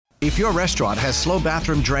If your restaurant has slow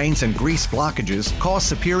bathroom drains and grease blockages, call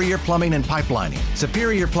Superior Plumbing and Pipelining.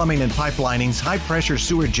 Superior Plumbing and Pipelining's high-pressure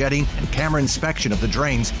sewer jetting and camera inspection of the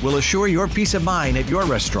drains will assure your peace of mind at your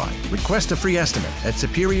restaurant. Request a free estimate at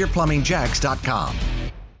SuperiorPlumbingJax.com.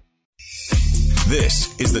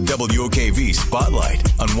 This is the WOKV Spotlight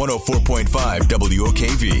on 104.5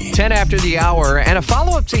 WOKV. 10 after the hour, and a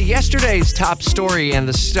follow-up to yesterday's top story and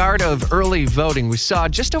the start of early voting. We saw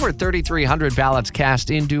just over 3,300 ballots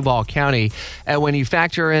cast in Duval County. And when you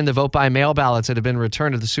factor in the vote-by-mail ballots that have been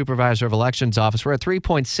returned to the Supervisor of Elections office, we're at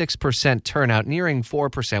 3.6% turnout, nearing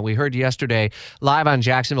 4%. We heard yesterday live on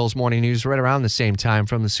Jacksonville's Morning News right around the same time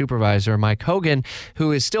from the Supervisor, Mike Hogan,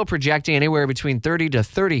 who is still projecting anywhere between 30 to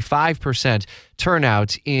 35%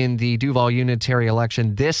 turnout in the Duval unitary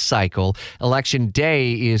election this cycle. Election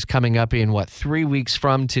day is coming up in, 3 weeks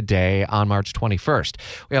from today on March 21st.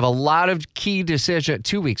 We have a lot of key decisions,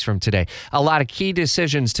 2 weeks from today, a lot of key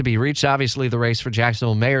decisions to be reached. Obviously, the race for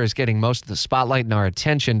Jacksonville mayor is getting most of the spotlight and our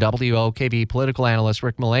attention. WOKV political analyst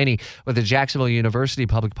Rick Mullaney with the Jacksonville University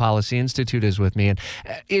Public Policy Institute is with me. And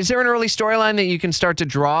is there an early storyline that you can start to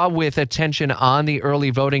draw with attention on the early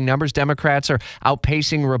voting numbers? Democrats are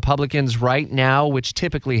outpacing Republicans right now, which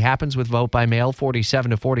typically happens with vote by mail,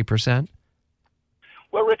 47 to 40%.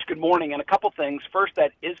 Well, Rich, good morning. And a couple things. First,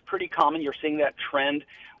 that is pretty common. You're seeing that trend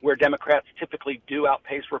where Democrats typically do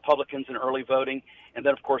outpace Republicans in early voting. And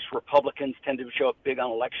then, of course, Republicans tend to show up big on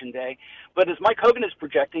Election Day. But as Mike Hogan is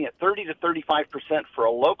projecting at 30 to 35% for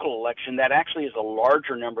a local election, that actually is a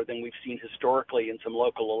larger number than we've seen historically in some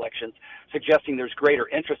local elections, suggesting there's greater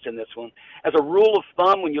interest in this one. As a rule of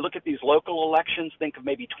thumb, when you look at these local elections, think of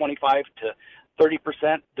maybe 25 to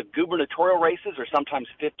 30%. The gubernatorial races are sometimes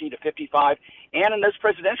 50 to 55, and in those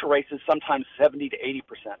presidential races, sometimes 70 to 80%.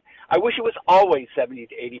 I wish it was always 70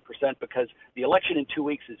 to 80% because the election in 2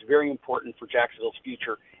 weeks is very important for Jacksonville's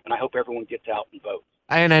future, and I hope everyone gets out and votes.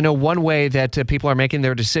 And I know one way that people are making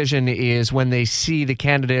their decision is when they see the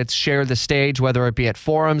candidates share the stage, whether it be at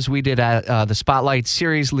forums. We did the Spotlight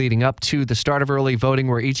series leading up to the start of early voting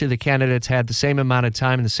where each of the candidates had the same amount of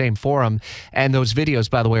time in the same forum. And those videos,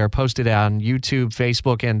 by the way, are posted on YouTube,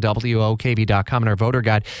 Facebook, and WOKV.com in our voter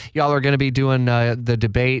guide. Y'all are going to be doing the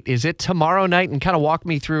debate. Is it tomorrow night? And kind of walk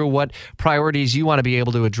me through what priorities you want to be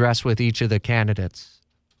able to address with each of the candidates.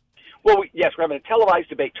 Well, yes, we're having a televised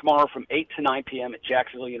debate tomorrow from 8 to 9 p.m. at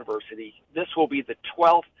Jacksonville University. This will be the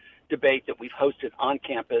 12th debate that we've hosted on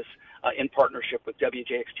campus in partnership with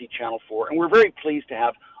WJXT Channel 4. And we're very pleased to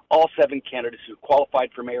have all 7 candidates who qualified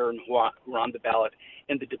for mayor and who are on the ballot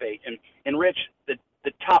in the debate. And Rich, the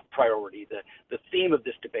top priority, the theme of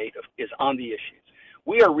this debate is on the issues.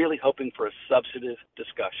 We are really hoping for a substantive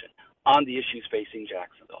discussion on the issues facing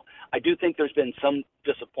Jacksonville. I do think there's been some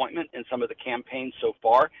disappointment in some of the campaigns so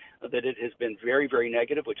far, that it has been very, very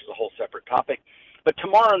negative, which is a whole separate topic. But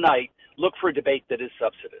tomorrow night, look for a debate that is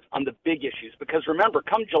substantive on the big issues, because remember,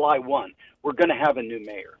 come July 1, we're going to have a new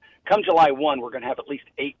mayor. Come July 1, we're going to have at least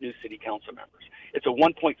 8 new city council members. It's a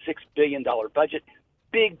 $1.6 billion budget.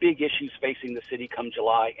 Big issues facing the city come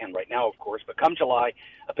July, and right now, of course, but come July,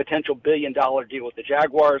 a potential $1 billion deal with the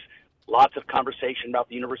Jaguars, lots of conversation about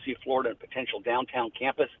the University of Florida and potential downtown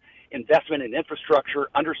campus, investment in infrastructure,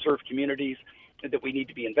 underserved communities that we need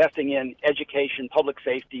to be investing in, education, public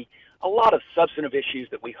safety, a lot of substantive issues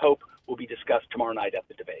that we hope will be discussed tomorrow night at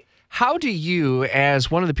the debate. How do you, as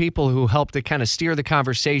one of the people who help to kind of steer the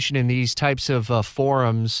conversation in these types of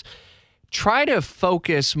forums, try to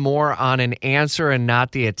focus more on an answer and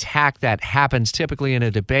not the attack that happens typically in a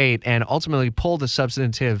debate, and ultimately pull the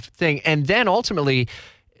substantive thing, and then ultimately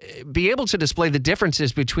be able to display the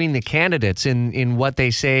differences between the candidates in what they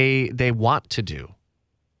say they want to do?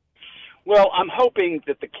 Well, I'm hoping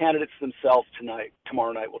that the candidates themselves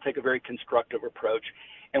tomorrow night will take a very constructive approach,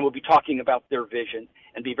 and will be talking about their vision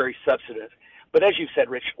and be very substantive. But as you said,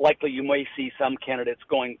 Rich, likely you may see some candidates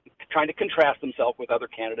trying to contrast themselves with other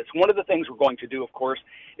candidates. One of the things we're going to do, of course,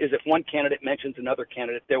 is if one candidate mentions another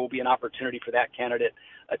candidate, there will be an opportunity for that candidate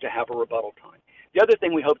to have a rebuttal time. The other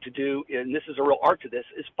thing we hope to do, and this is a real art to this,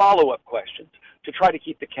 is follow-up questions to try to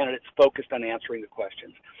keep the candidates focused on answering the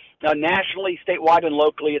questions. Now, nationally, statewide, and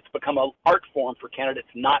locally, it's become an art form for candidates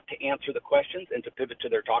not to answer the questions and to pivot to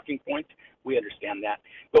their talking points. We understand that.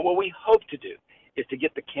 But what we hope to do is to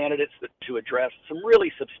get the candidates to address some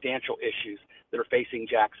really substantial issues that are facing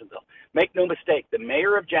Jacksonville. Make no mistake, the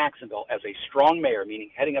mayor of Jacksonville, as a strong mayor, meaning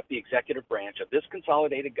heading up the executive branch of this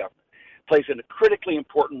consolidated government, plays a critically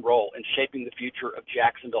important role in shaping the future of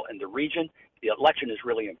Jacksonville and the region. The election is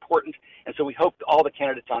really important, and so we hope that all the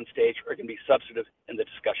candidates on stage are going to be substantive in the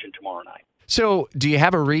discussion tomorrow night. So do you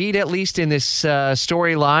have a read, at least in this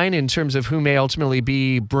storyline, in terms of who may ultimately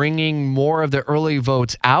be bringing more of the early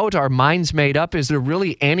votes out? Are minds made up? Is there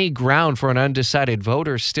really any ground for an undecided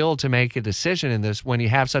voter still to make a decision in this when you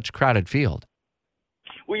have such a crowded field?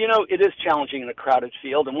 Well, it is challenging in a crowded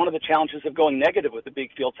field, and one of the challenges of going negative with a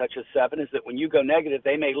big field such as 7 is that when you go negative,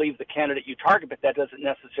 they may leave the candidate you target, but that doesn't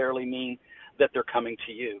necessarily mean that they're coming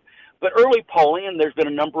to you. But early polling, and there's been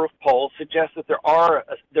a number of polls, suggests that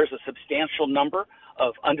there's a substantial number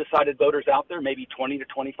of undecided voters out there, maybe 20 to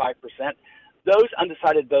 25%. Those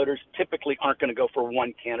undecided voters typically aren't going to go for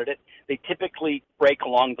one candidate. They typically break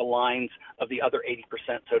along the lines of the other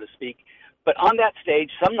 80%, so to speak. But on that stage,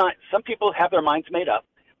 some people have their minds made up,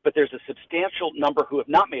 but there's a substantial number who have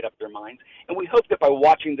not made up their minds. And we hope that by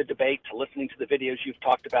watching the debate, listening to the videos you've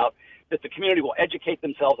talked about, that the community will educate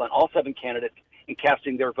themselves on all 7 candidates in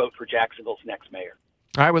casting their vote for Jacksonville's next mayor.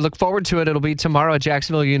 All right, we look forward to it. It'll be tomorrow at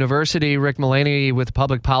Jacksonville University. Rick Mullaney with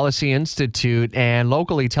Public Policy Institute and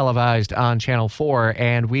locally televised on Channel 4.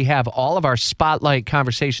 And we have all of our spotlight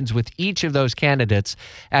conversations with each of those candidates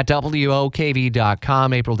at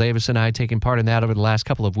WOKV.com. April Davis and I taking part in that over the last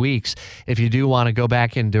couple of weeks. If you do want to go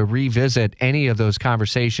back and to revisit any of those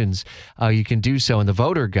conversations, you can do so in the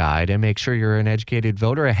voter guide and make sure you're an educated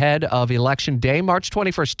voter ahead of Election Day, March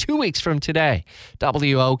 21st, 2 weeks from today.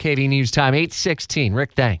 WOKV News Time, 8:16.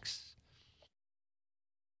 Rick, thanks.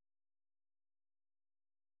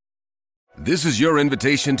 This is your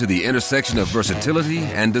invitation to the intersection of versatility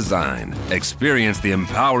and design. Experience the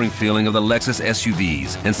empowering feeling of the Lexus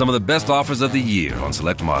SUVs and some of the best offers of the year on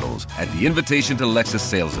select models at the Invitation to Lexus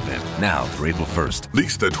sales event, now through April 1st.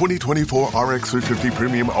 Lease the 2024 RX 350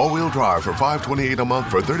 Premium all-wheel drive for $528 a month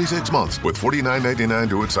for 36 months with $49.99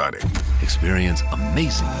 due at signing. Experience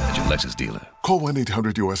amazing at your Lexus dealer. Call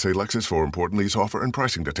 1-800-USA-LEXUS for important lease offer and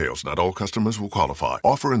pricing details. Not all customers will qualify.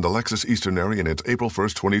 Offer in the Lexus Eastern area and it's April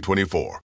 1st, 2024.